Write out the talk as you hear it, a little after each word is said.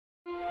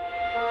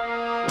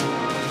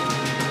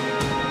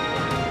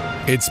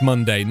It's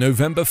Monday,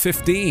 November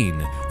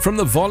 15. From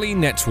the Volley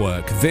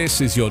Network,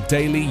 this is your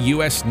daily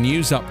US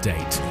news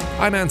update.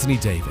 I'm Anthony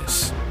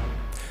Davis.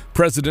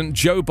 President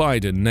Joe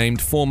Biden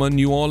named former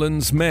New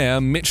Orleans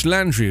Mayor Mitch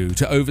Landrieu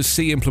to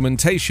oversee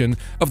implementation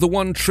of the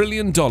 $1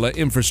 trillion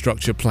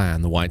infrastructure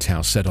plan, the White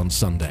House said on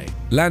Sunday.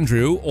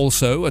 Landrieu,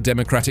 also a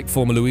Democratic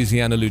former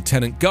Louisiana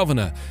lieutenant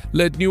governor,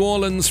 led New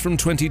Orleans from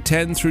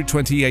 2010 through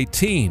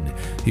 2018.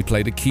 He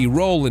played a key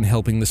role in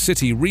helping the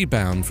city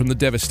rebound from the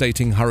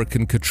devastating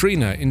Hurricane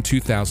Katrina in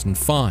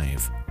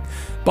 2005.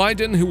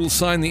 Biden, who will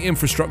sign the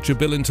infrastructure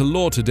bill into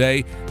law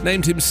today,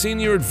 named him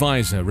senior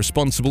advisor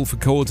responsible for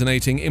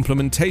coordinating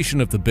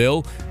implementation of the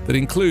bill that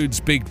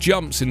includes big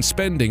jumps in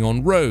spending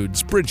on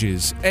roads,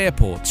 bridges,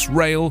 airports,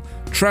 rail,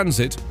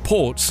 transit,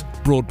 ports,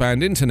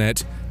 broadband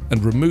internet,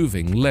 and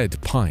removing lead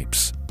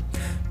pipes.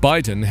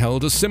 Biden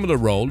held a similar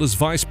role as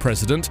vice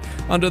president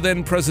under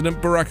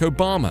then-President Barack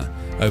Obama,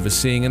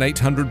 overseeing an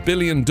 $800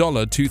 billion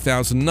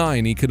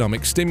 2009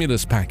 economic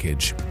stimulus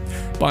package.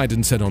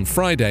 Biden said on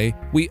Friday,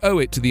 "We owe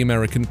it to the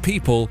American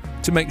people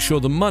to make sure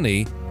the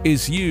money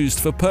is used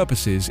for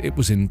purposes it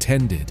was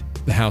intended."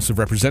 The House of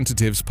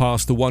Representatives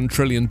passed the $1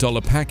 trillion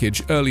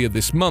package earlier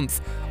this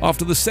month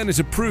after the Senate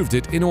approved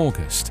it in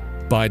August.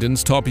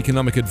 Biden's top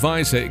economic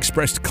advisor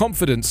expressed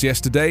confidence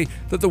yesterday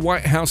that the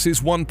White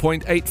House's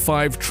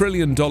 $1.85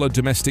 trillion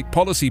domestic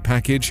policy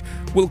package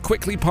will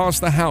quickly pass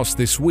the House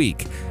this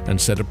week,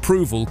 and said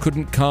approval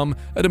couldn't come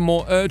at a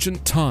more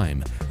urgent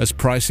time as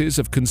prices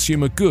of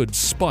consumer goods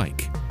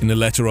spike. In a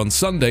letter on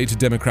Sunday to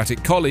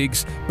Democratic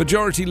colleagues,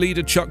 Majority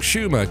Leader Chuck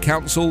Schumer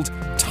counseled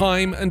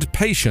time and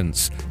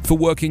patience for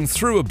working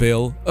through a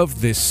bill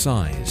of this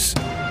size.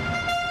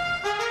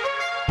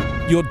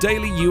 Your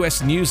daily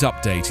US news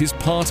update is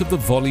part of the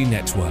Volley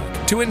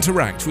Network. To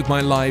interact with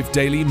my live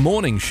daily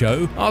morning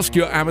show, ask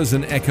your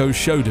Amazon Echo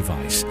show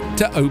device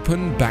to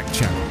open Back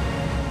Channel.